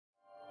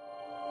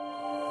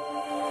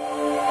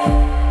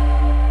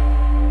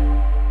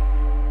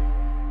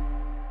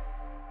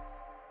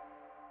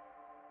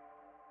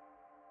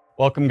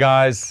Welcome,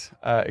 guys.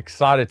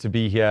 Excited to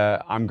be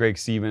here. I'm Greg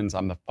Stevens.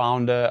 I'm the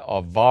founder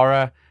of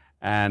Vara,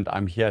 and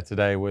I'm here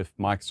today with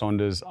Mike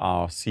Saunders,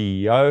 our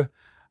CEO.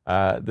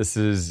 This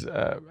is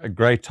a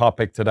great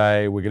topic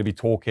today. We're going to be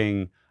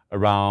talking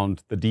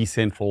around the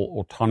decentral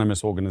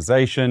autonomous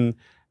organization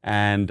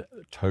and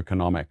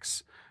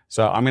tokenomics.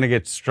 So I'm going to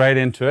get straight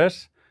into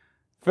it.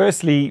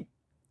 Firstly,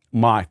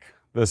 Mike,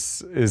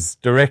 this is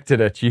directed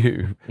at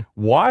you.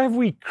 Why have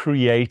we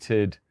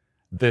created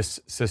this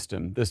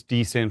system, this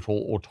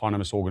decentral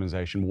autonomous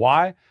organization?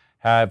 Why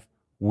have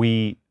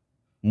we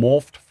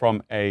morphed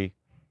from a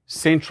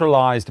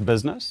centralized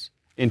business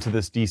into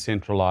this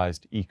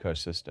decentralized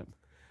ecosystem?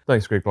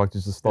 Thanks, Greg. I'd like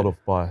to just start off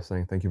by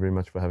saying thank you very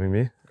much for having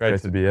me.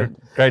 Great to be here.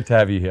 Great to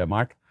have you here,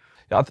 Mike.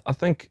 Yeah, I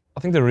think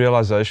the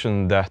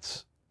realization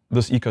that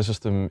this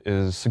ecosystem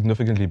is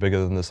significantly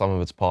bigger than the sum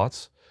of its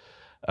parts,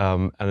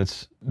 and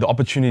it's the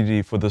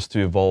opportunity for this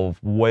to evolve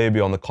way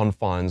beyond the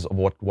confines of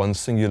what one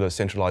singular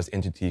centralized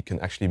entity can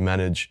actually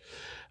manage,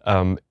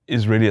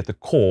 is really at the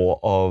core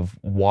of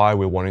why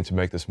we're wanting to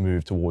make this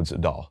move towards a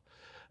DAO.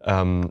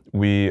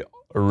 We are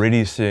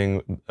already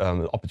seeing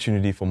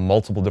opportunity for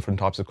multiple different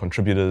types of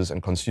contributors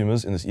and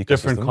consumers in this ecosystem.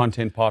 Different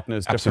content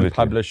partners, different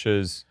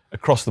publishers.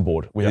 Across the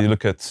board. When you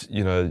look at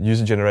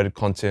user-generated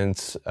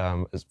content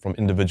from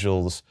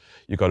individuals,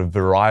 you've got a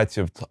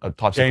variety of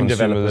types of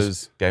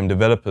consumers. Game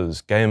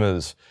developers,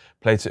 gamers,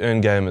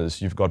 play-to-earn gamers.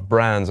 You've got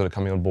brands that are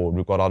coming on board.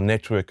 We've got our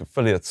network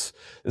affiliates.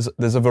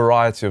 There's a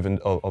variety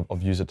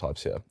of user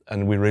types here.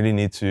 And we really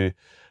need to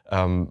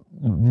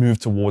move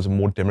towards a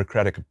more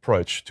democratic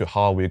approach to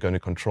how we're going to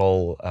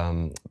control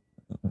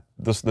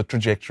the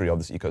trajectory of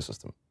this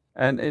ecosystem.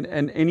 And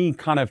any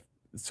kind of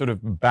sort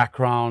of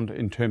background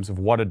in terms of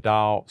what a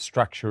DAO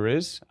structure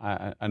is?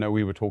 I know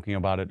we were talking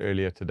about it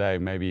earlier today.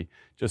 Maybe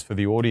just for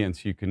the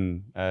audience, you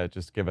can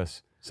just give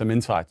us some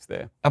insights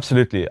there.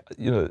 Absolutely.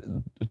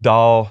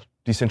 DAO,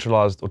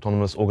 decentralized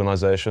autonomous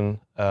organization.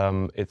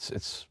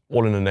 It's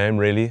all in a name,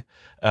 really.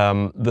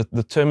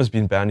 The term has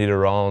been bandied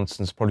around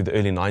since probably the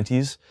early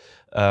 90s.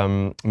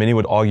 Many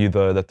would argue,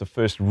 though, that the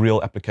first real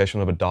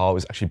application of a DAO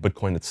is actually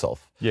Bitcoin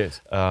itself.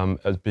 Yes.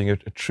 As being a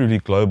truly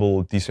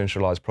global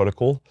decentralized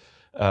protocol.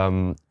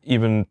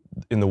 Even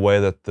in the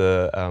way that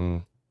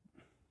the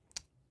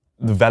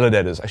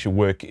validators actually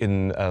work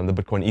in the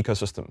Bitcoin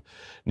ecosystem,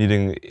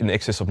 needing in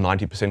excess of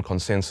 90%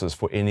 consensus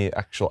for any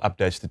actual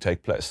updates to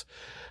take place.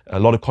 A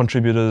lot of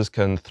contributors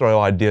can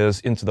throw ideas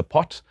into the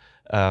pot,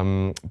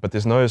 but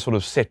there's no sort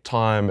of set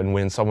time, and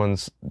when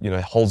someone's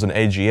holds an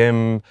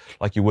AGM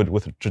like you would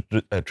with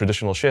a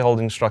traditional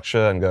shareholding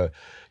structure and go,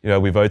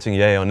 we're voting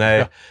yay or nay.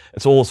 Yeah.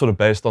 It's all sort of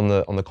based on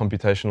the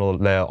computational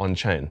layer on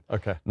chain.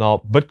 Okay.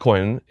 Now,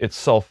 Bitcoin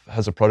itself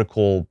has a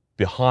protocol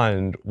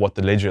behind what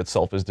the ledger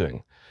itself is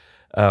doing.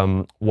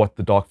 What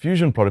the Dark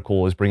Fusion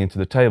protocol is bringing to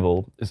the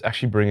table is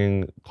actually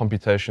bringing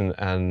computation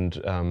and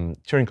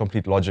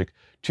Turing-complete logic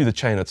to the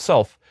chain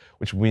itself,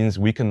 which means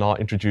we can now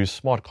introduce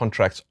smart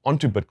contracts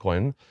onto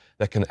Bitcoin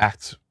that can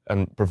act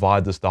and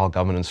provide this DAO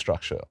governance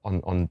structure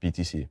on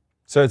BTC.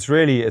 So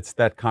it's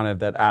that kind of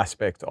that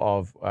aspect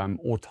of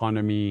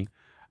autonomy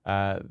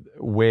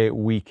where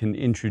we can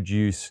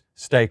introduce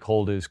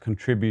stakeholders,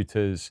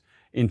 contributors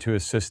into a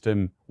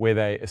system where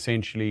they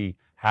essentially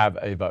have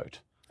a vote.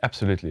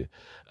 Absolutely.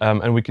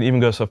 And we can even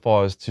go so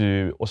far as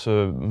to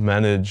also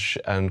manage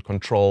and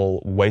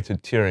control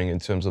weighted tiering in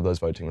terms of those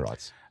voting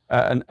rights.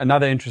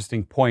 Another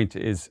interesting point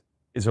is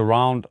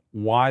around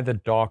why the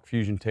Dark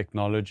Fusion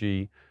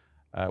technology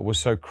was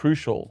so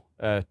crucial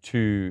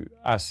to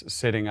us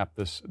setting up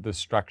this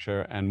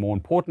structure, and more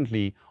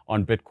importantly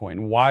on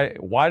Bitcoin.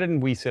 Why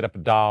didn't we set up a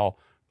DAO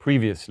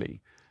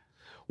previously?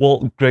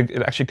 Well, Greg,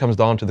 it actually comes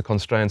down to the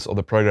constraints of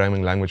the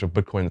programming language of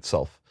Bitcoin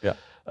itself. Yeah.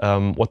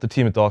 What the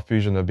team at Dark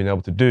Fusion have been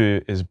able to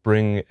do is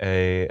bring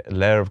a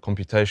layer of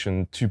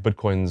computation to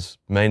Bitcoin's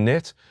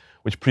mainnet,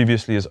 which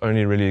previously has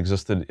only really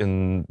existed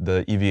in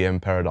the EVM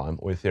paradigm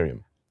or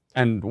Ethereum.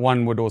 And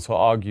one would also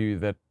argue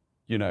that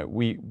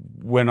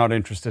we're not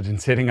interested in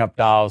setting up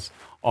DAOs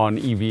on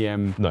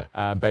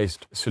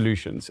EVM-based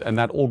solutions. And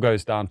that all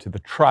goes down to the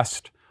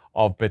trust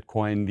of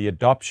Bitcoin, the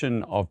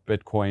adoption of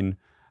Bitcoin,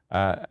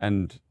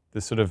 and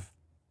the sort of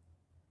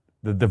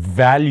the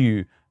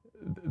value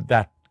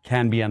that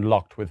can be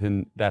unlocked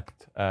within that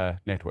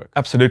network.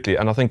 Absolutely.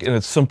 And I think in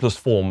its simplest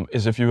form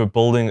is if you were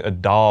building a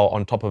DAO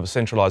on top of a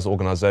centralized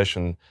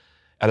organization,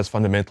 at its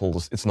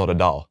fundamentals, it's not a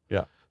DAO.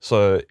 Yeah.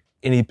 So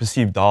any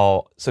perceived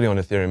DAO sitting on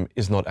Ethereum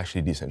is not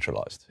actually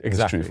decentralized.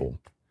 Exactly. In its true form.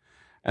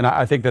 And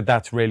I think that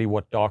that's really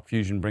what Dark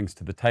Fusion brings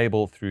to the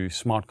table through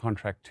smart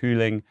contract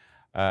tooling,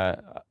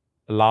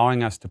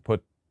 allowing us to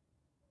put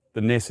the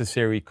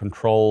necessary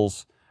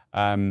controls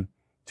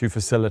to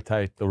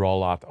facilitate the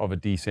rollout of a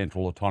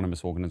decentral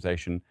autonomous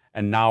organization.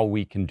 And now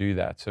we can do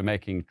that. So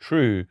making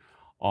true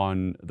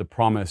on the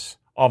promise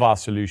of our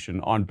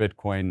solution on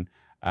Bitcoin,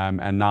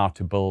 and now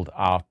to build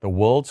out the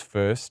world's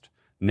first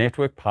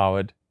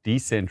network-powered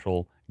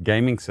decentral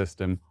gaming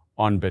system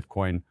on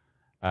Bitcoin,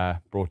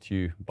 brought to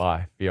you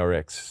by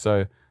VRX.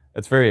 So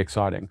it's very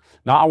exciting.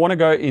 Now I want to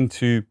go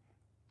into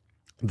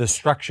the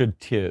structured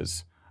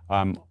tiers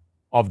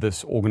of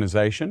this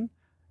organization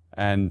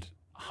and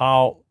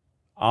how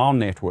our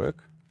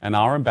network and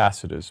our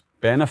ambassadors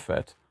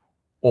benefit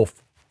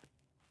off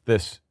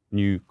this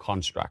new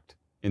construct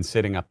in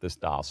setting up this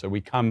DAO. So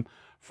we come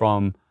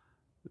from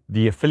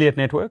the affiliate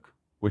network,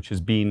 which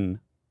has been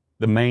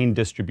the main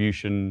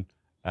distribution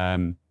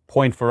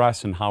point for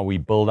us and how we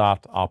build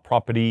out our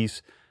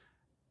properties.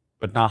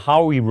 But now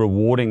how are we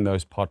rewarding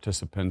those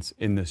participants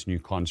in this new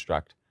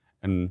construct,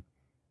 and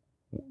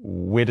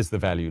where does the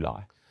value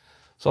lie?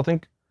 So I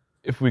think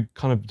if we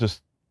kind of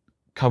just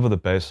cover the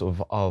base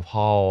of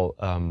how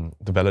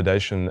the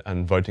validation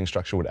and voting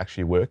structure would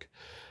actually work,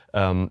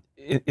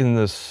 in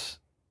this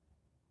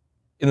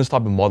type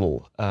of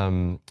model,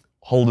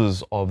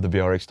 holders of the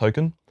VRX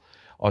token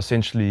are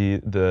essentially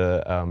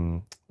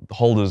the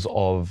holders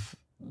of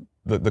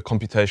the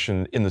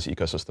computation in this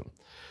ecosystem.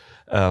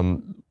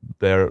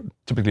 They're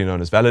typically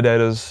known as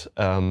validators,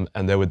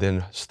 and they would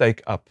then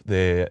stake up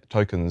their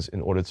tokens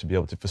in order to be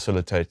able to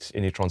facilitate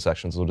any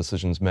transactions or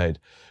decisions made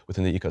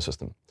within the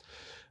ecosystem.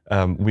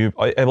 We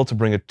are able to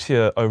bring a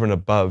tier over and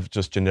above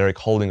just generic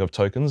holding of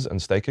tokens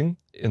and staking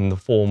in the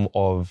form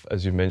of,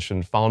 as you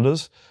mentioned,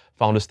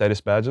 founder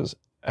status badges,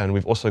 and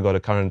we've also got a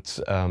current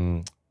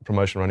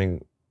promotion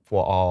running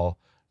for our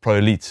Pro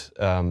Elite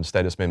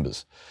status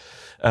members.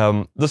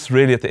 This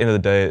really, at the end of the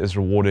day, is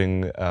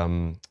rewarding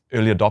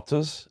early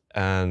adopters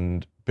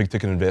and big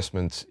ticket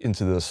investment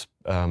into this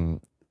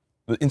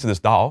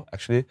DAO,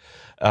 actually,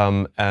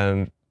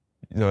 and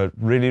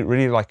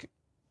really like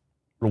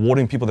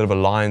rewarding people that have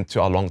aligned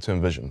to our long-term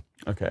vision.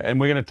 Okay, and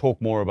we're going to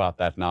talk more about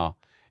that now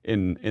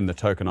in the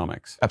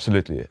tokenomics.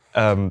 Absolutely.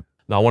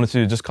 Now, I wanted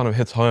to just kind of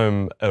hit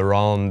home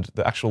around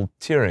the actual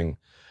tiering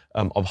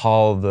of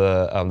how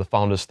the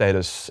founder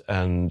status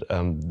and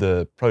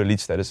the Pro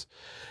Elite status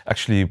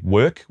actually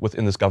work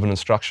within this governance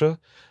structure,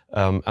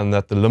 and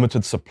that the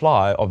limited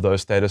supply of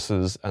those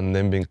statuses and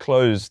them being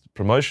closed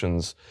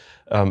promotions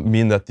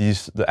mean that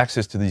the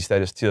access to these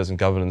status tiers and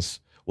governance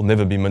will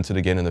never be minted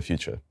again in the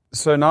future.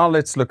 So now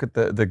let's look at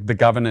the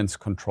governance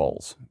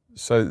controls.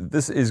 So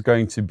this is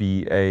going to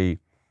be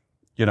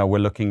we're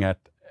looking at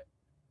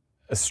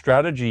a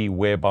strategy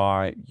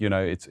whereby,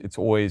 it's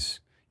always,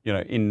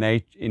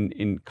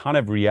 in kind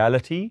of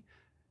reality,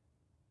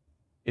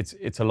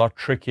 it's a lot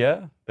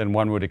trickier than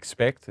one would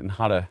expect in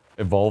how to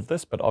evolve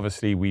this. But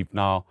obviously we've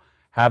now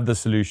have the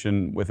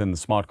solution within the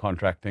smart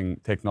contracting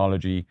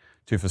technology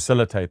to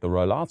facilitate the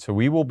rollout. So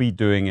we will be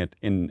doing it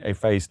in a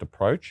phased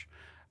approach.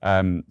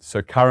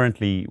 So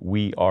currently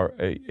we are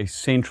a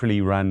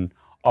centrally run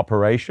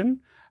operation,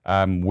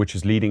 which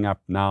is leading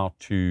up now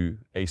to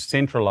a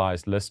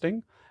centralized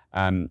listing.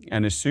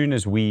 And as soon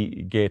as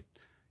we get,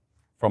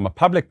 from a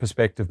public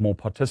perspective, more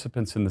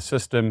participants in the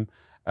system,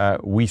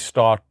 we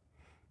start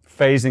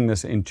phasing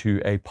this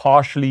into a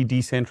partially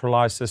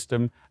decentralized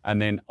system.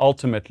 And then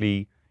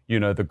ultimately,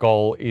 the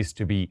goal is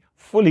to be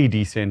fully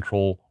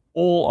decentral,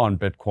 all on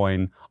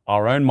Bitcoin,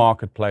 our own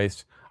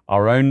marketplace,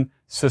 our own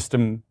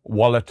system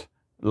wallet,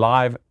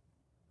 live,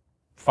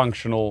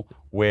 functional,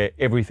 where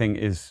everything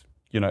is,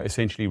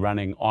 essentially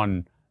running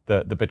on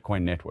the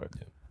Bitcoin network.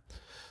 Yeah.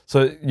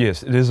 So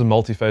yes, it is a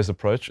multi-phase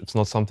approach. It's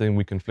not something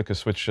we can flick a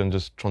switch and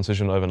just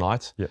transition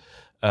overnight. Yeah.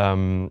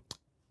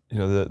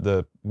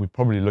 We're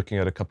probably looking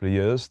at a couple of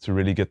years to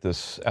really get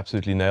this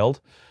absolutely nailed.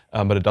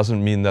 But it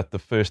doesn't mean that the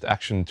first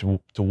action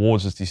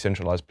towards this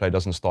decentralized play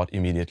doesn't start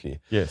immediately.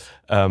 Yes.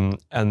 And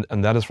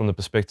that is from the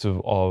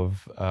perspective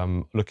of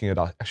looking at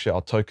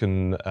our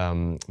token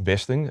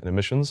vesting and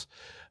emissions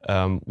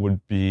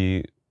would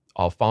be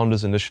our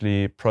founders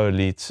initially, Pro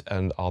Elite,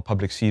 and our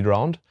public seed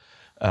round.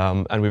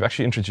 And we're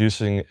actually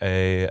introducing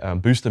a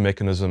booster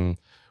mechanism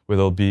where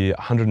there'll be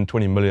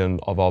 120 million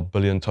of our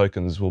billion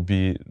tokens will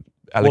be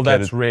allocated. Well,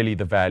 that's really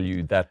the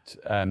value that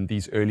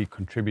these early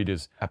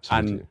contributors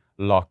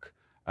unlock,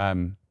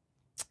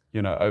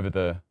 over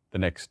the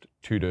next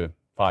 2 to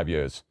 5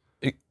 years.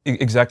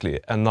 Exactly.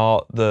 And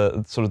now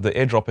the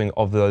airdropping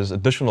of those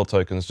additional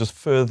tokens just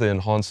further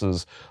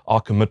enhances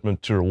our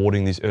commitment to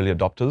rewarding these early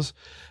adopters,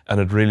 and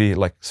it really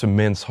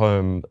cements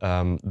home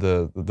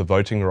the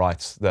voting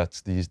rights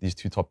that these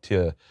two top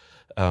tier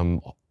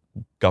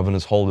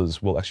governance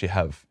holders will actually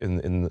have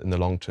in the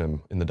long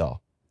term in the DAO.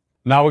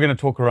 Now we're going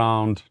to talk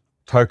around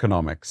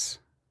tokenomics.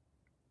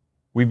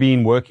 We've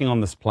been working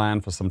on this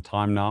plan for some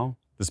time now.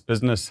 This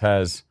business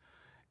has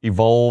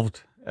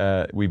evolved.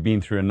 We've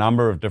been through a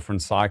number of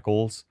different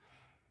cycles,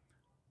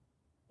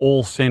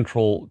 all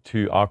central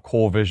to our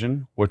core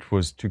vision, which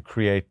was to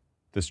create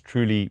this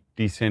truly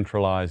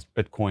decentralized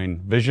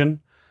Bitcoin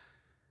vision.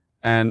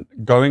 And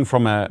going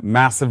from a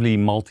massively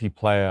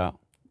multiplayer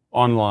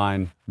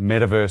online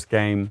metaverse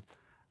game,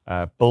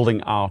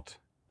 building out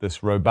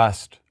this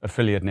robust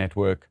affiliate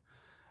network,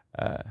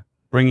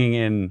 bringing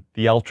in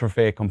the ultra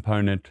fair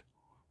component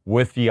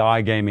with the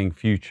iGaming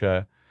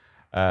future,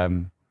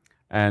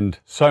 and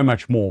so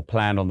much more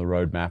planned on the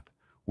roadmap.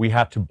 We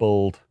had to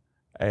build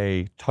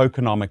a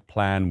tokenomic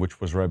plan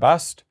which was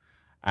robust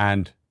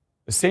and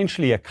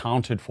essentially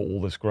accounted for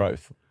all this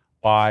growth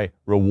by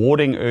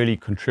rewarding early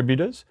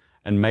contributors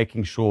and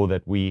making sure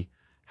that we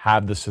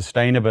have the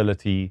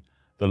sustainability,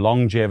 the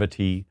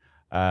longevity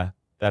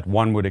that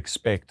one would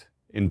expect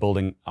in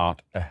building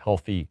out a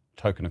healthy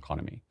token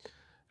economy.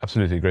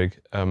 Absolutely, Greg.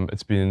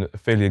 It's been a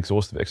fairly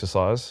exhaustive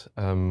exercise,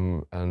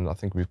 and I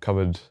think we've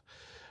covered,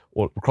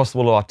 crossed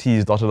all of our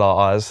T's, dotted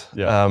our I's.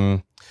 Yeah.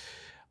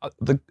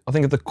 I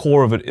think at the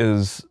core of it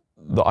is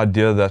the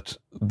idea that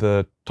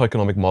the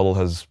tokenomic model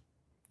has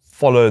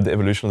followed the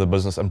evolution of the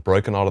business and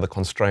broken out of the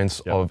constraints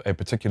of a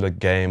particular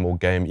game or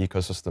game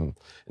ecosystem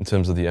in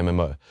terms of the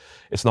MMO.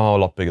 It's now a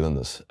lot bigger than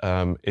this.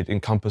 It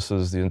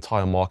encompasses the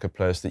entire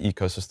marketplace, the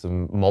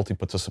ecosystem,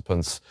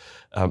 multi-participants,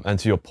 and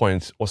to your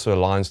point, also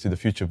aligns to the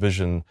future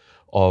vision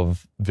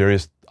of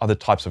various other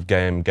types of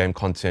game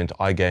content,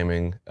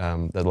 iGaming,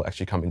 that will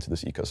actually come into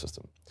this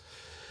ecosystem.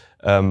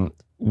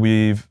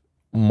 We've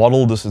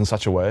modeled this in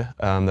such a way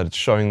that it's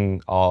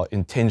showing our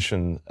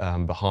intention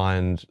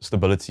behind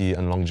stability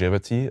and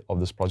longevity of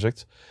this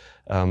project.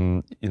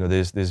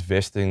 There's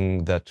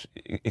vesting that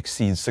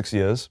exceeds 6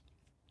 years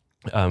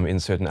in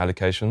certain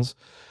allocations,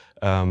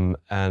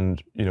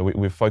 and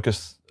we've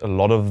focused a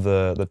lot of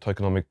the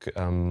tokenomic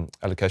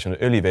allocation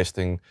early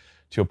vesting,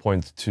 to your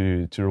point,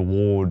 to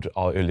reward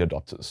our early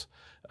adopters.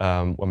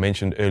 I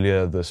mentioned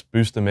earlier this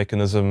booster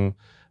mechanism.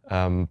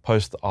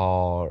 Post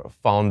our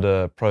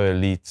founder, Pro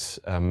Elite,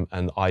 and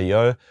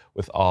IEO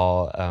with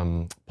our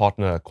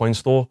partner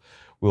CoinStore,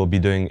 we'll be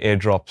doing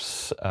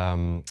airdrops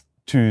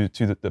to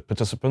the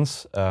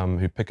participants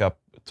who pick up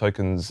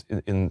tokens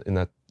in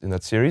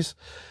that series,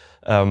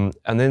 and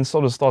then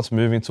sort of starts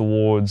moving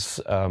towards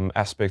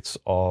aspects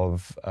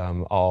of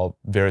our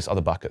various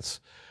other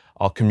buckets.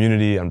 Our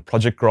community and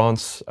project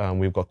grants,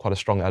 we've got quite a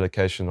strong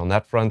allocation on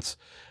that front.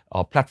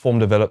 Our platform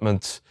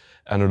development,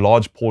 and a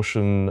large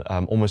portion,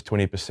 almost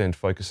 20%,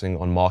 focusing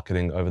on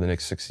marketing over the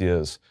next 6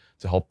 years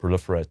to help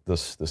proliferate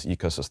this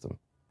ecosystem.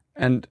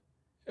 And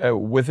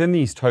within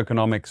these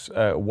tokenomics,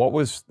 what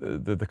was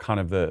the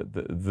kind of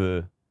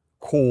the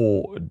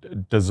core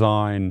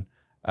design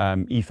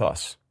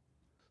ethos?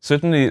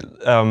 Certainly,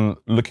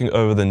 looking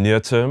over the near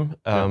term,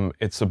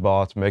 it's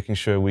about making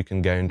sure we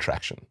can gain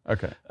traction.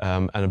 Okay.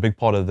 And a big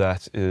part of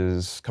that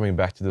is coming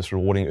back to this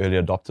rewarding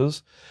early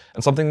adopters.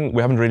 And something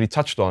we haven't really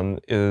touched on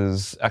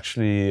is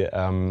actually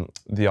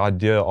the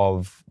idea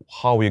of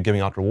how we're giving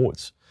out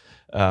rewards.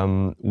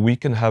 We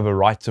can have a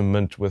right to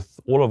mint with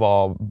all of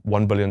our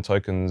 1 billion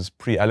tokens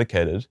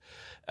pre-allocated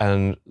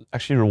and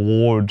actually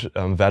reward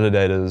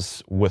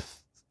validators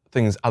with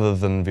things other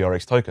than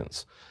VRX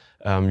tokens.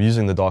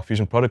 Using the Dark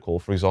Fusion protocol,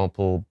 for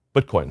example,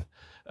 Bitcoin.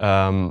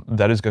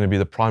 That is going to be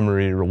the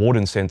primary reward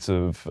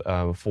incentive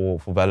for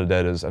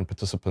validators and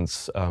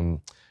participants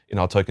in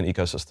our token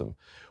ecosystem.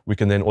 We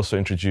can then also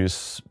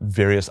introduce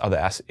various other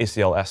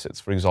SEL assets,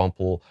 for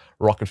example,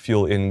 rocket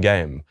fuel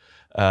in-game.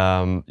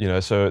 So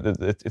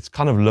it's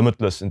kind of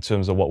limitless in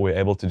terms of what we're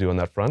able to do on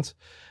that front.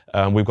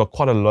 We've got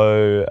quite a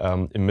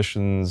low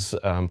emissions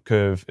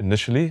curve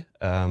initially.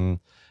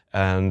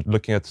 And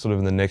looking at sort of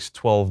in the next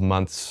 12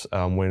 months,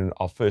 when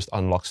our first major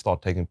unlocks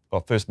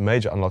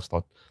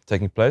start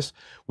taking place,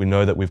 we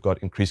know that we've got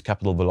increased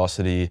capital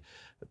velocity.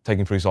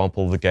 Taking, for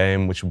example, the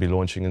game, which will be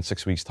launching in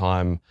 6 weeks'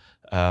 time,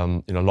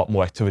 a lot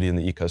more activity in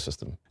the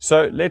ecosystem.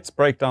 So let's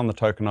break down the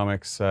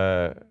tokenomics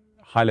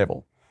high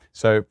level.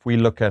 So if we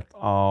look at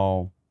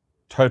our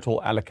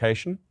total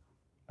allocation,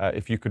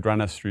 if you could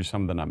run us through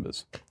some of the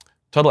numbers.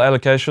 Total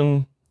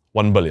allocation,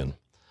 1 billion.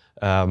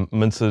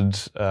 Minted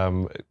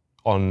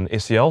on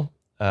SEL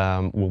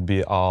will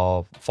be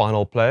our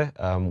final play,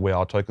 where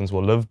our tokens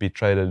will live, be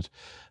traded,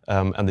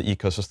 and the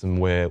ecosystem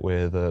where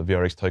the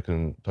VRX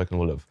token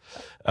will live.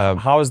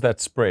 How is that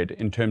spread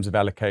in terms of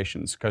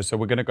allocations? So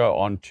we're going to go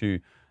on to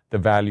the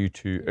value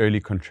to early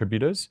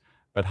contributors,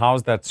 but how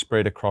is that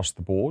spread across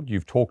the board?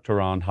 You've talked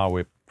around how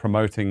we're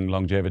promoting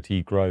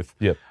longevity growth,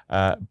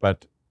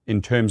 but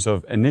in terms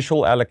of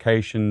initial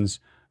allocations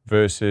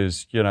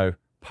versus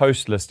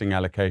post-listing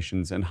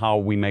allocations, and how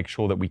we make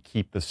sure that we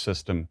keep the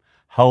system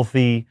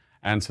healthy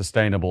and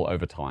sustainable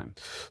over time.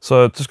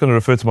 So just going to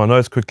refer to my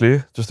notes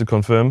quickly, just to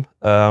confirm.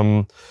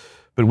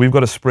 But we've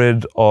got a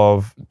spread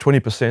of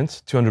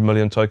 20%, 200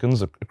 million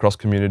tokens across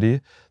community.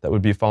 That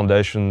would be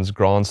foundations,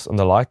 grants, and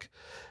the like.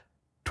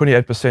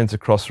 28%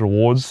 across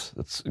rewards.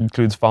 That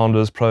includes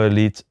founders, pro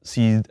elite,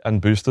 seed,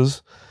 and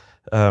boosters.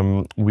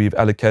 We've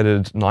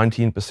allocated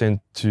 19%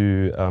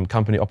 to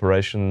company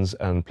operations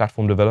and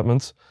platform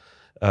development.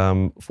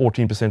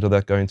 14% of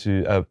that going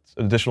to,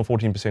 additional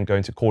 14%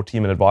 going to core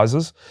team and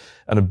advisors,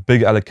 and a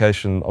big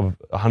allocation of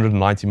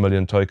 190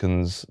 million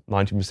tokens,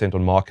 19%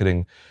 on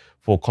marketing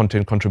for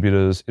content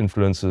contributors,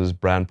 influencers,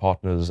 brand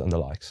partners, and the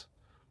likes.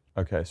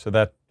 Okay, so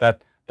that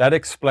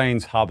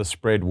explains how the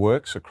spread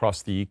works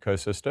across the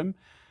ecosystem,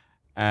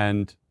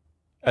 and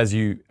as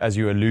you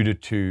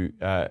alluded to,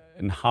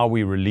 in how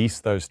we release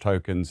those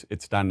tokens,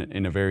 it's done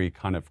in a very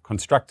kind of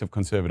constructive,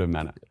 conservative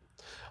manner.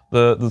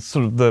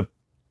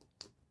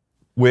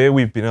 Where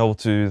we've been able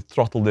to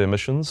throttle the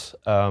emissions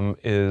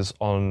is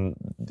on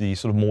the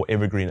sort of more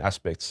evergreen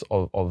aspects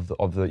of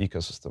the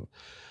ecosystem.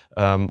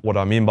 What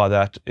I mean by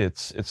that,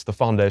 it's the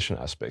foundation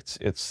aspects.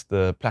 It's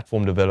the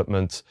platform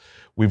development.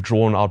 We've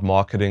drawn out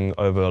marketing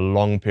over a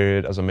long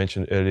period, as I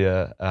mentioned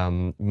earlier,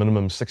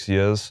 minimum 6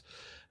 years.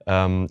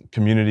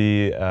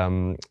 Community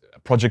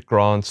project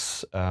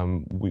grants.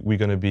 We're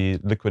going to be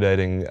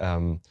liquidating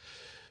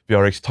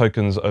VRX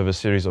tokens over a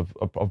series of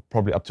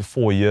probably up to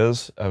 4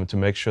 years to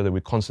make sure that we're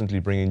constantly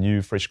bringing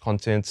new, fresh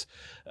content,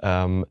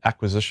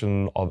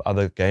 acquisition of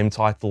other game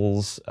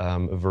titles,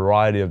 a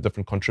variety of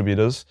different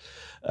contributors,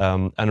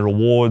 and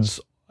rewards.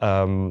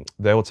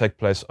 They will take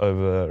place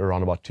over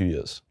around about 2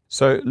 years.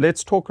 So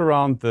let's talk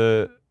around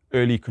the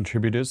early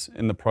contributors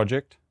in the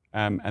project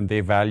and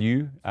their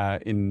value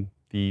in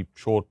the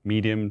short,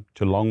 medium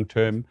to long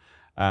term,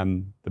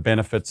 the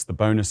benefits, the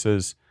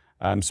bonuses.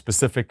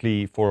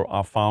 Specifically for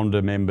our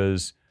founder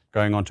members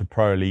going on to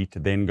Pro Elite,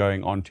 then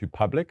going on to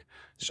public.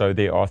 So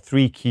there are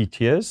 3 key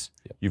tiers.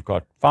 Yep. You've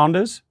got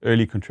founders,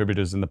 early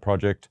contributors in the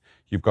project.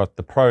 You've got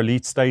the Pro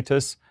Elite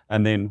status,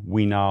 and then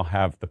we now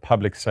have the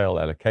public sale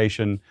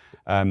allocation,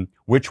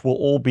 which will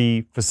all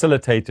be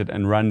facilitated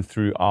and run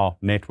through our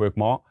network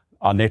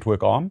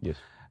arm. Yes.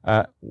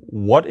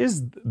 What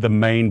is the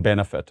main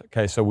benefit?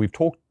 Okay, so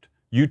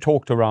you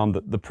talked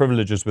around the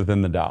privileges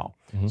within the DAO.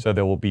 Mm-hmm. So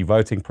there will be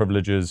voting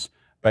privileges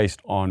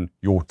based on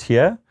your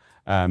tier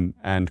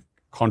and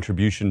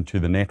contribution to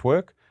the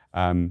network,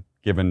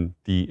 given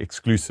the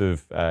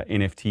exclusive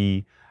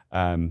NFT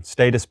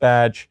status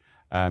badge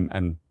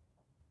and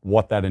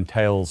what that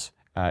entails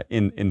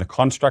in the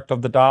construct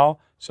of the DAO.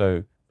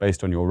 So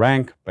based on your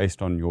rank,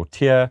 based on your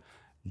tier,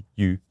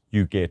 you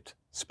get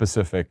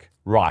specific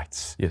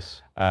rights.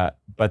 Yes.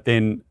 But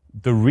then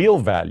the real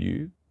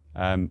value,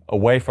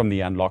 away from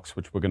the unlocks,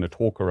 which we're going to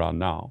talk around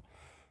now,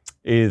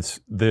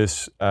 is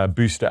this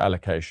booster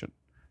allocation.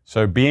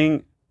 So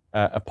being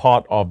a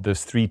part of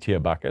this 3-tier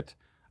bucket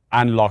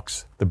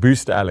unlocks the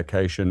booster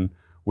allocation,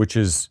 which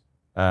is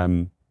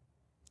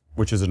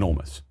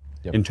enormous.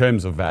 Yep. In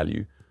terms of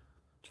value.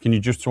 Can you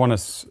just run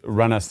us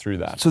through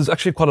that? So there's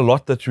actually quite a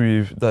lot that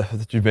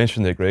you've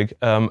mentioned there, Greg,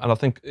 and I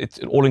think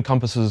it all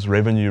encompasses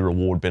revenue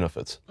reward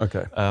benefits.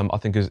 Okay. I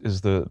think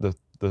is the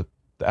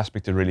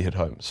aspect to really hit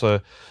home. So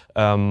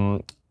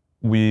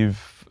we've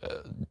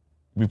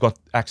got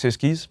access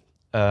keys,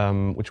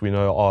 which we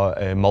know are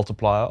a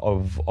multiplier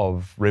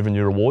of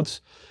revenue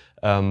rewards.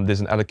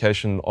 There's an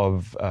allocation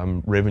of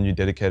revenue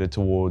dedicated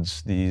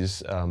towards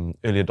these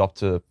early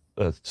adopter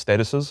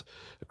statuses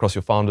across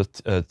your founder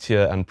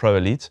tier and Pro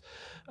Elite.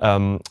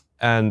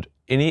 And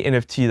any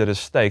NFT that is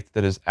staked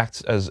that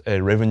acts as a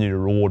revenue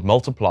reward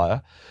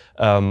multiplier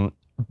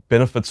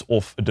benefits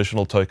off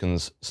additional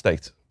tokens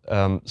staked.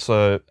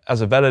 So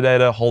as a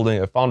validator holding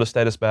a founder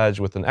status badge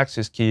with an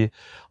access key,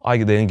 I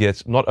then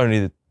get not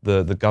only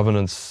the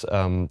governance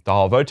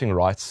DAO voting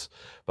rights,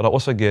 but I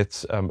also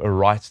get a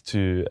right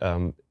to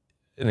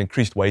an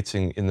increased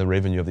weighting in the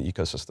revenue of the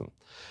ecosystem.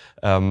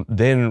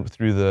 Then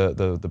through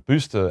the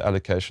booster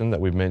allocation that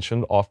we've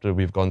mentioned, after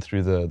we've gone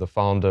through the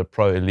founder,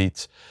 Pro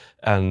Elite,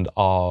 and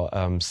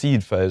our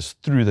seed phase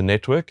through the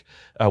network,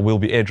 we'll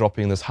be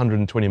airdropping this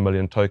 120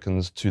 million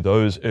tokens to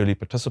those early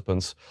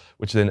participants,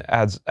 which then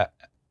adds,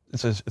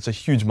 it's a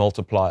huge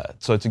multiplier.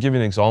 So to give you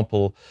an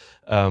example,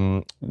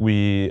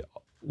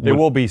 there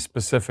will be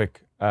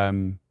specific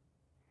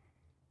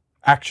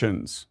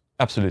actions.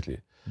 Absolutely.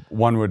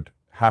 One would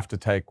have to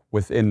take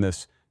within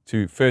this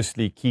to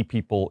firstly keep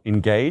people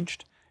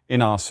engaged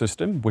in our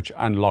system, which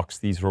unlocks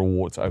these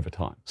rewards over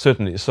time.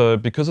 Certainly. So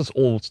because it's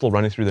all still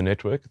running through the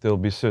network, there'll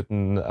be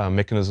certain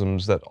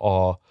mechanisms that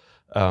are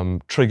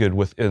triggered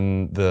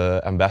within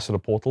the ambassador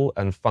portal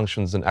and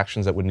functions and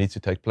actions that would need to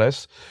take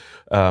place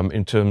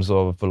in terms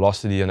of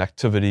velocity and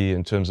activity,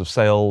 in terms of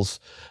sales,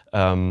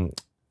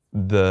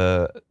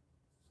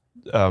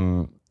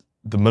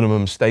 the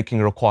minimum staking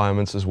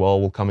requirements as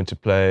well will come into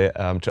play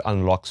to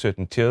unlock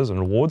certain tiers and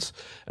rewards.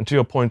 And to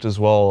your point as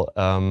well,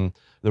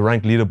 the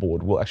rank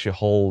leaderboard will actually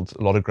hold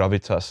a lot of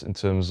gravitas in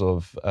terms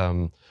of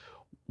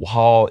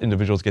how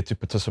individuals get to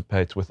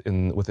participate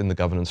within the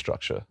governance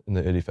structure in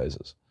the early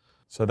phases.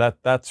 So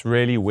that's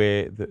really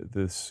where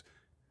the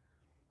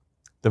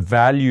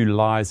value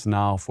lies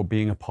now for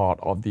being a part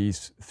of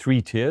these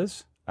 3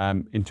 tiers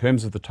in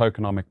terms of the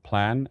tokenomic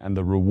plan and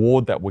the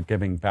reward that we're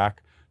giving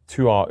back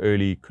to our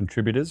early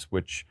contributors,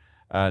 which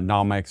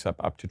now makes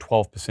up to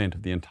 12%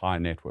 of the entire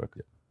network.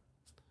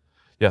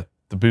 Yeah,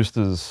 the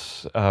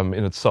boosters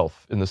in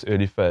itself in this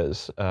early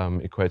phase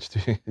equates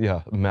to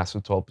a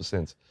massive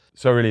 12%.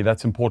 So really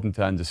that's important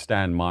to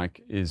understand,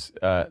 Mike, is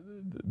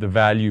the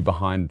value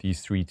behind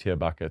these 3-tier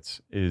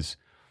buckets is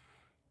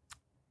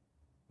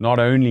not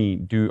only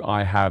do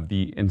I have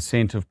the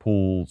incentive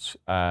pools,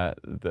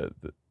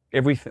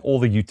 everything, all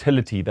the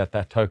utility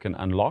that token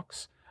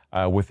unlocks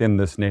within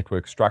this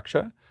network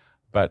structure,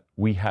 but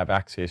we have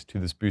access to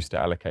this booster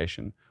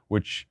allocation,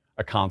 which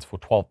accounts for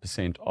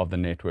 12% of the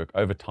network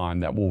over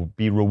time that will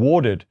be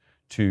rewarded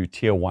to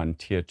tier 1,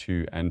 tier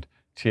 2, and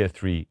tier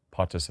 3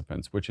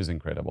 participants, which is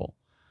incredible.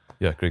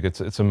 Yeah, Greg,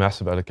 it's a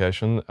massive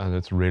allocation, and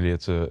it's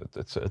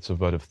a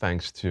vote of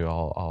thanks to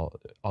our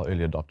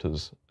early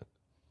adopters.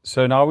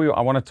 So now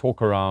I want to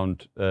talk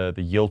around the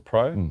Yield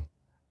Pro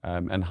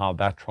and how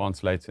that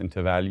translates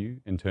into value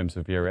in terms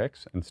of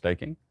VRX and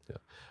staking. Yeah.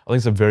 I think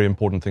it's a very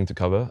important thing to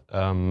cover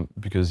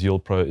because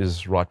Yield Pro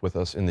is right with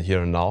us in the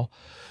here and now.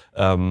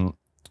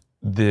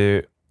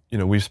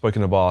 We've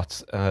spoken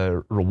about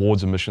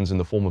rewards emissions in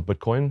the form of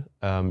Bitcoin,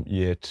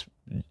 yet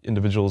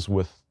individuals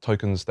with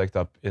tokens staked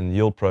up in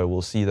Yield Pro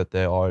will see that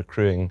they are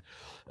accruing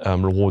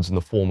rewards in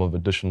the form of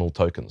additional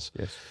tokens.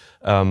 Yes.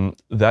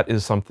 That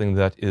is something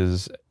that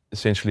is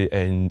essentially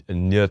a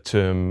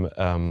near-term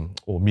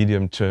or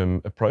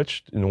medium-term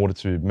approach in order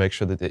to make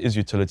sure that there is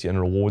utility and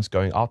rewards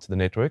going out to the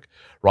network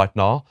right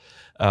now.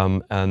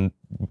 And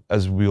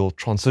as we'll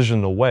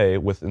transition away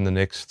within the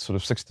next sort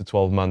of 6 to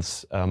 12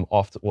 months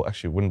well,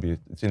 actually it wouldn't be,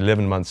 it's in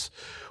 11 months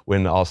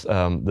when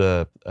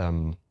the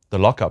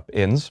lockup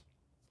ends.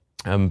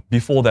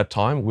 Before that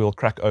time, we'll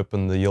crack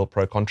open the Yield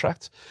Pro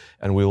contract,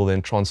 and we will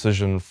then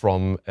transition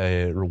from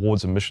a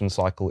rewards emission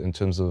cycle in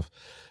terms of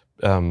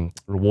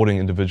rewarding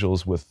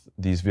individuals with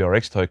these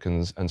VRX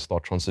tokens and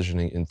start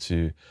transitioning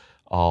into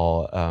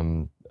our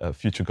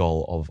future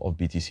goal of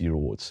BTC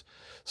rewards.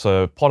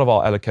 So part of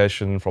our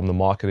allocation from the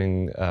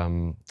marketing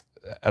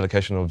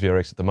allocation of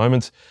VRX at the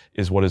moment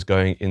is what is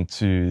going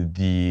into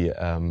the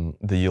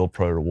Yield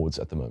Pro rewards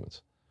at the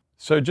moment.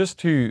 So just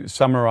to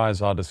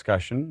summarize our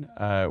discussion,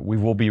 we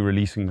will be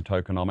releasing the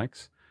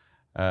tokenomics,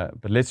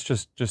 but let's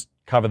just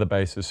cover the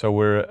basis. So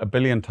we're 1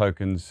 billion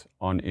tokens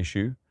on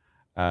issue.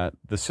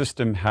 The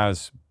system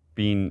has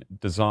been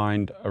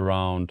designed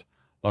around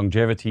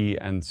longevity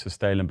and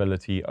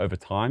sustainability over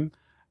time,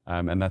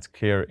 and that's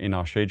clear in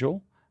our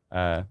schedule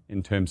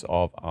in terms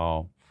of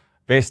our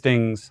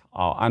vestings,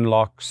 our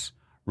unlocks,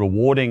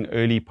 rewarding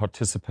early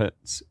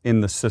participants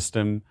in the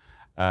system,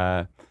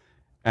 and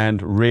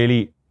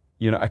really,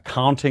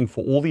 accounting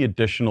for all the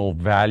additional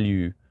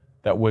value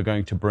that we're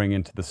going to bring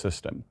into the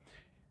system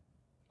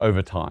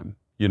over time,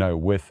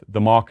 with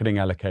the marketing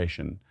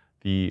allocation,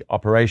 the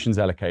operations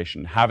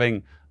allocation,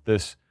 having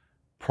this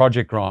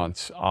project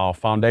grants, our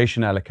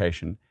foundation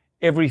allocation,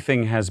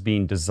 everything has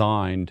been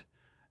designed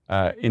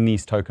in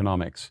these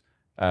tokenomics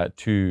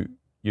to,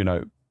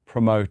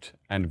 promote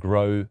and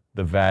grow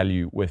the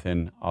value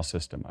within our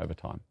system over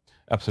time.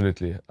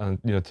 Absolutely.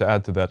 And, to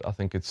add to that, I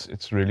think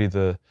it's really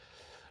the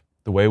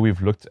way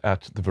we've looked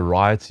at the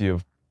variety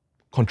of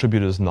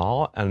contributors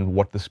now and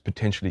what this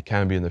potentially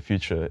can be in the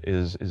future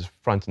is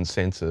front and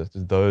center to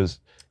those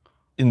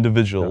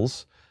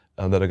individuals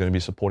that are going to be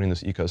supporting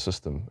this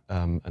ecosystem,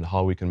 and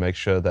how we can make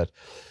sure that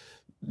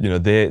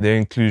their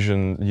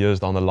inclusion years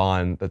down the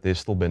line, that there's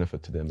still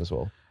benefit to them as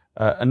well.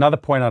 Another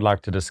point I'd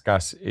like to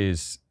discuss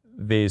is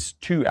there's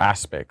two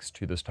aspects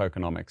to this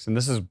tokenomics, and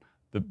this is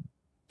the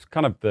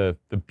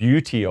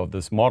beauty of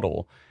this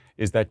model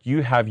is that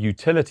you have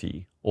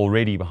utility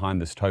already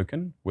behind this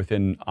token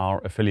within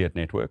our affiliate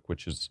network,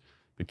 which is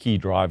the key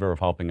driver of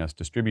helping us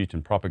distribute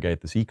and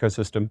propagate this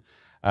ecosystem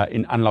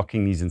in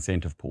unlocking these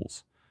incentive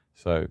pools.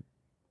 So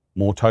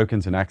more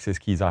tokens and access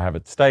keys I have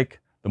at stake,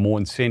 the more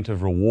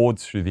incentive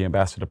rewards through the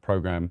ambassador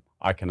program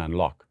I can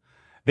unlock.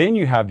 Then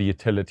you have the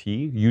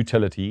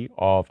utility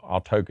of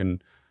our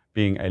token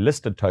being a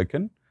listed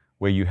token,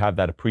 where you have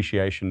that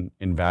appreciation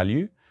in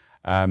value.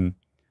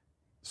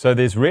 So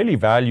there's really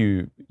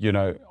value,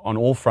 on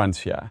all fronts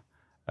here,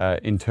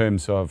 in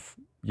terms of,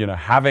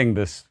 having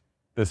this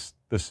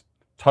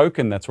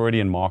token that's already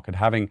in market,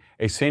 having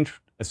a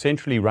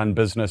centrally run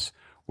business,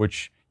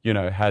 which,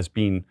 has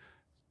been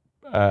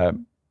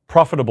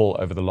profitable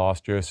over the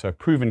last year. So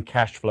proven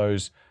cash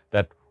flows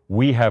that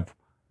we have,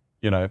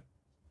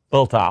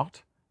 built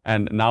out,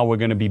 and now we're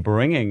going to be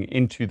bringing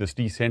into this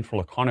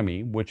decentral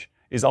economy, which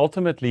is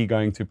ultimately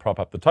going to prop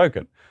up the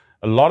token.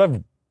 A lot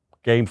of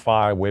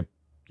GameFi Web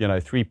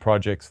 3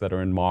 projects that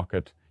are in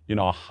market,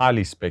 are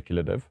highly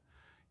speculative,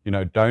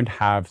 don't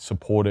have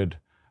supported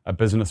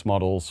business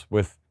models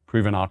with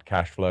proven out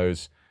cash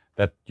flows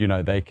that,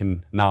 they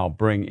can now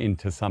bring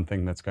into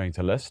something that's going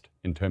to list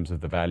in terms of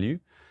the value.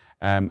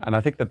 And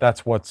I think that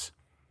that's what's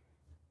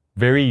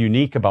very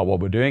unique about what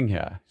we're doing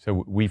here.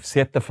 So we've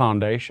set the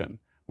foundation.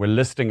 We're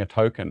listing a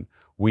token.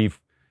 We've,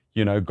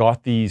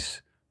 got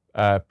these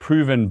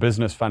proven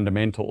business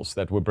fundamentals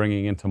that we're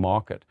bringing into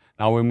market.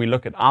 Now, when we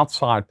look at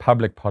outside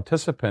public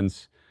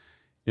participants,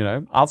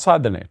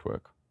 outside the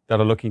network that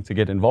are looking to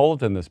get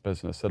involved in this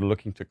business, that are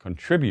looking to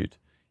contribute,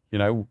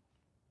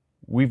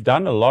 we've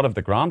done a lot of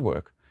the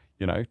groundwork,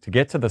 to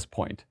get to this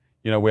point,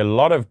 where a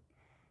lot of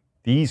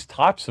these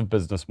types of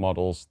business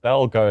models,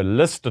 they'll go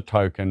list a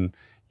token,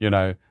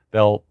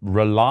 they'll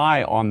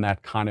rely on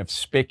that kind of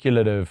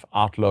speculative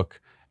outlook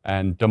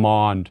and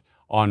demand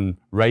on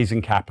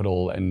raising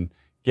capital and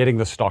getting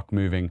the stock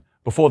moving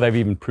before they've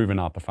even proven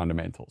out the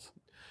fundamentals.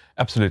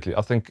 Absolutely.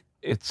 I think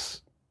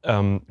it's,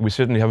 we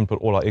certainly haven't put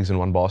all our eggs in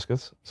one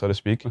basket, so to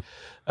speak.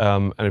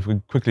 And if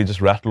we quickly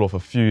just rattle off a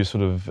few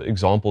sort of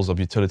examples of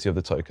utility of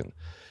the token.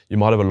 You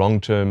might have a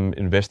long-term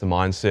investor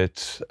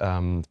mindset,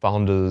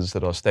 founders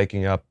that are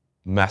staking up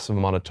massive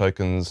amount of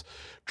tokens,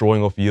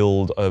 drawing off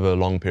yield over a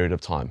long period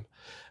of time.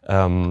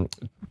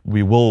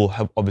 We will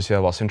obviously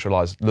have our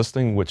centralized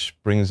listing, which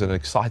brings an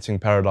exciting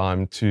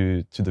paradigm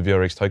to the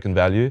VRX token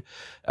value.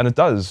 And it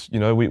does,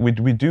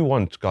 we do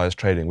want guys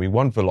trading. We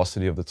want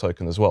velocity of the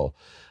token as well.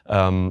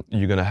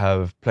 You're going to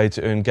have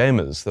play-to-earn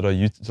gamers that are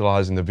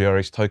utilizing the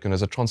VRX token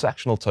as a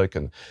transactional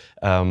token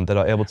that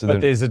are able to.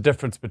 But there's a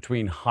difference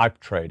between hype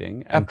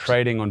trading and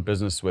trading on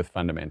business with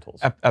fundamentals.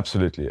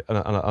 Absolutely, and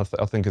I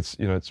think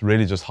it's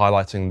really just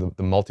highlighting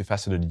the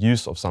multifaceted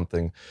use of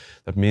something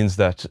that means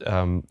that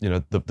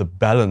the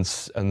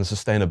balance and the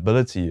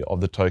sustainability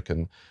of the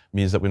token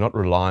means that we're not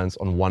reliant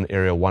on one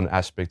area, one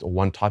aspect, or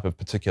one type of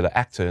particular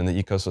actor in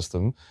the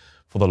ecosystem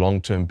for the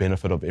long-term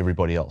benefit of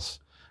everybody else.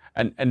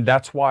 And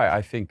that's why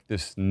I think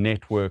this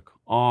network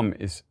arm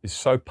is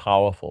so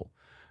powerful,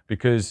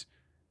 because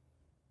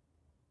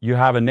you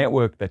have a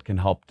network that can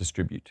help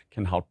distribute,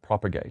 can help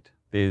propagate.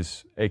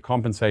 There's a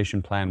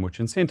compensation plan which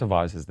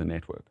incentivizes the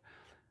network.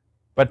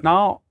 But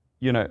now,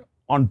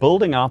 on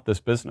building out this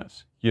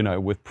business,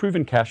 with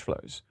proven cash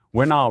flows,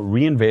 we're now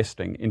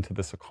reinvesting into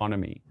this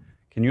economy.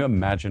 Can you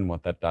imagine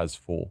what that does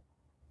for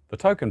the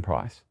token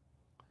price?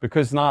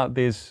 Because now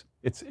it's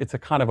a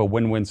kind of a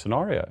win-win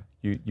scenario.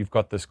 You've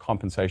got this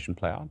compensation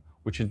plan,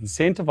 which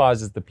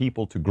incentivizes the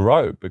people to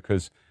grow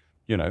because,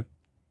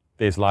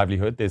 there's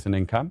livelihood, there's an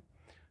income.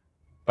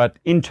 But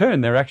in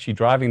turn, they're actually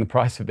driving the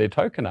price of their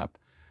token up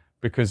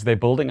because they're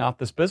building out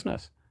this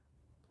business,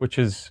 which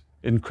is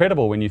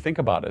incredible when you think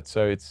about it.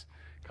 So it's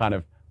kind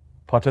of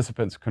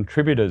participants,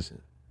 contributors,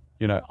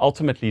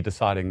 ultimately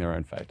deciding their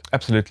own fate.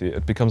 Absolutely.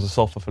 It becomes a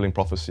self-fulfilling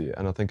prophecy.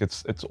 And I think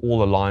it's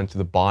all aligned to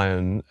the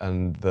buy-in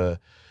and the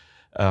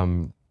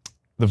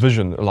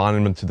vision,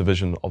 alignment to the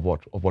vision of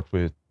what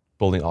we're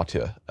building out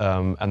here.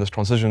 And this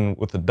transition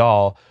with the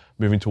DAO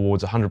moving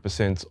towards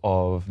 100%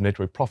 of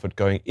network profit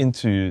going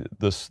into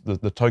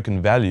the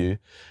token value,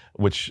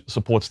 which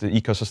supports the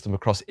ecosystem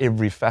across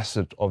every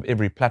facet of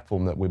every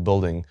platform that we're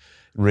building,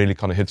 really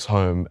kind of hits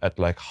home at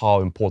like how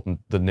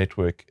important the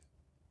network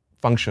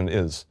function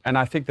is. And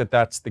I think that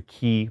that's the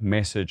key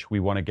message we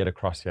want to get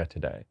across here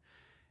today,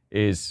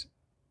 is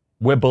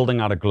we're building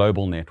out a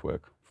global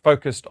network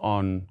focused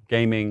on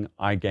gaming,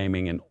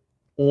 iGaming, and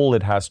all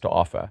it has to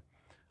offer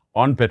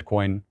on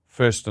Bitcoin,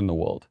 first in the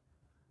world.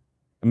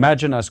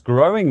 Imagine us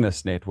growing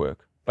this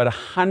network, but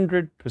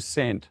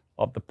 100%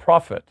 of the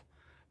profit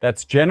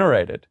that's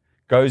generated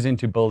goes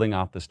into building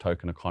out this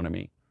token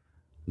economy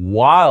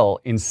while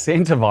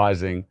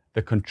incentivizing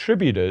the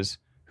contributors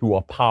who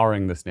are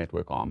powering this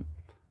network arm.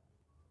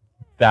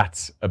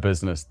 That's a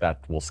business that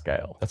will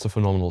scale. That's a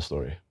phenomenal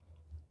story.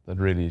 That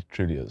really,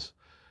 truly is.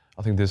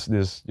 I think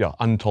there's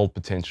untold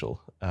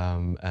potential,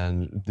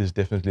 and there's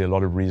definitely a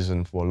lot of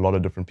reason for a lot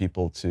of different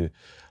people to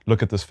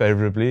look at this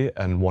favorably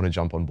and want to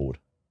jump on board.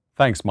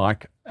 Thanks,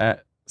 Mike.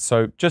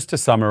 So just to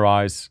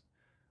summarize,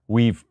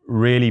 we've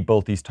really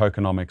built these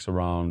tokenomics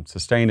around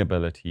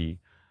sustainability,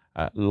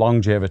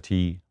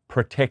 longevity,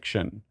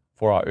 protection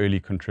for our early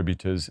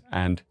contributors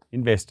and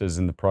investors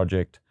in the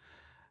project,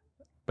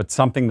 but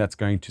something that's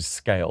going to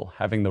scale,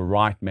 having the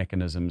right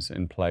mechanisms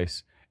in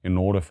place in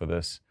order for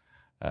this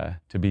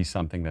to be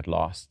something that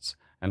lasts.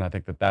 And I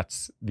think that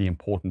that's the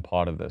important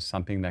part of this,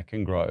 something that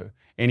can grow.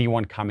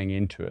 Anyone coming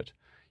into it,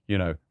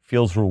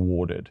 feels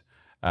rewarded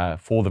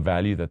for the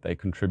value that they're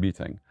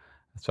contributing.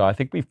 So I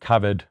think we've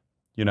covered,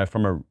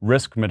 from a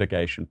risk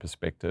mitigation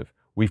perspective,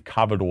 we've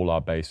covered all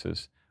our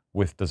bases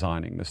with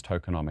designing this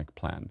tokenomic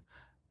plan.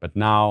 But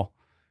now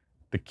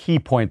the key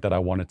point that I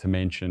wanted to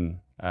mention,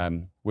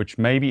 which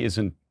maybe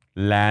isn't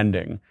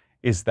landing,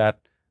 is that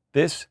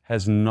this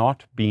has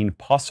not been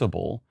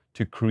possible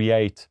to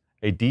create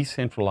a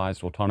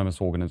decentralized autonomous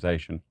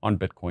organization on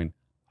Bitcoin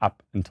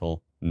up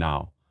until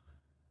now.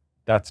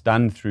 That's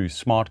done through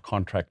smart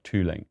contract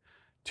tooling.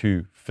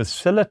 To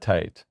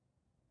facilitate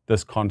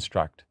this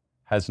construct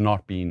has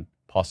not been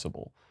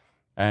possible.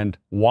 And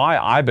why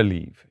I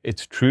believe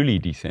it's truly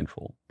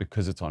decentral,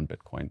 because it's on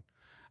Bitcoin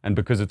and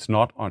because it's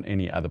not on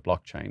any other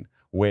blockchain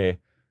where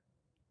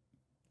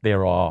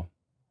there are,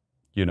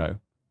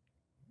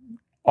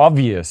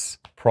 obvious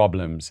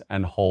problems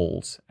and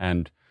holes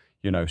and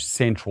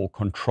central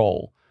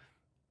control.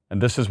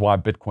 And this is why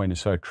Bitcoin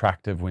is so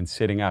attractive when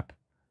setting up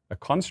a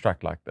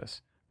construct like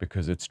this,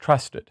 because it's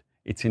trusted.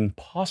 It's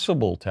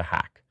impossible to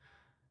hack.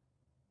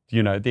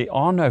 There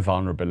are no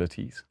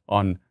vulnerabilities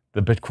on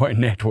the Bitcoin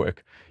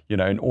network,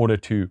 in order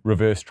to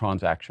reverse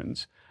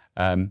transactions.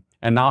 And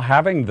now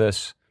having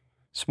this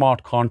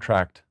smart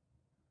contract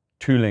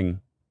tooling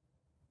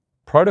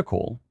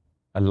protocol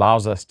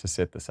allows us to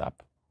set this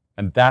up.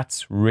 And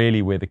that's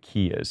really where the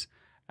key is.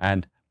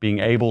 And being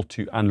able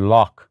to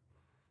unlock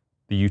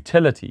the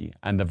utility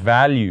and the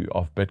value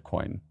of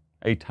Bitcoin,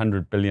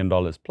 $800 billion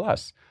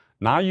plus.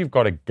 Now you've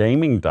got a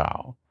gaming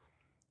DAO,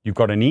 you've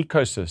got an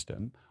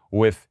ecosystem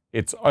with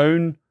its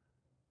own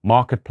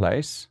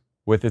marketplace,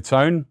 with its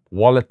own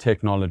wallet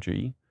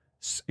technology,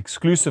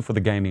 exclusive for the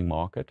gaming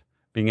market,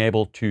 being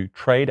able to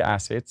trade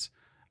assets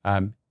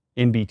in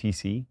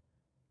BTC,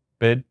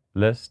 bid,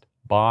 list,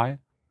 buy,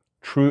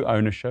 true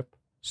ownership,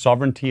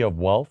 sovereignty of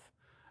wealth,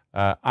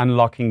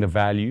 unlocking the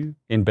value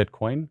in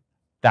Bitcoin,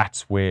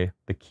 that's where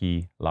the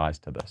key lies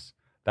to this.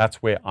 That's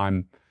where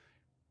I'm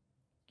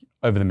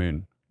over the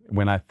moon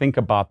when I think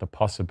about the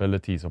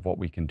possibilities of what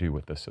we can do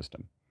with this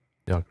system.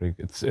 Yeah, Greg,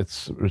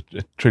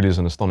 it truly is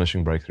an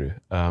astonishing breakthrough.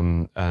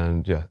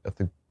 And yeah, I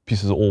think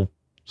pieces are all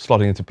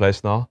slotting into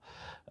place now.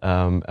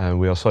 And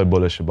we are so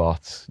bullish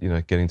about,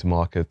 getting to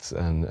market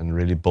and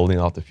really building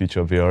out the future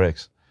of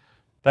VRX.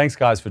 Thanks,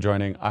 guys, for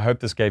joining. I hope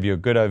this gave you a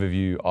good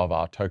overview of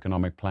our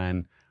tokenomic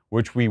plan,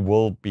 which we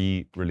will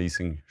be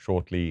releasing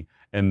shortly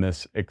in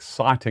this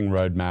exciting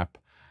roadmap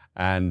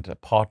and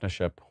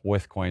partnership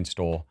with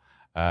CoinStore.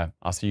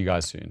 I'll see you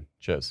guys soon.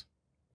 Cheers.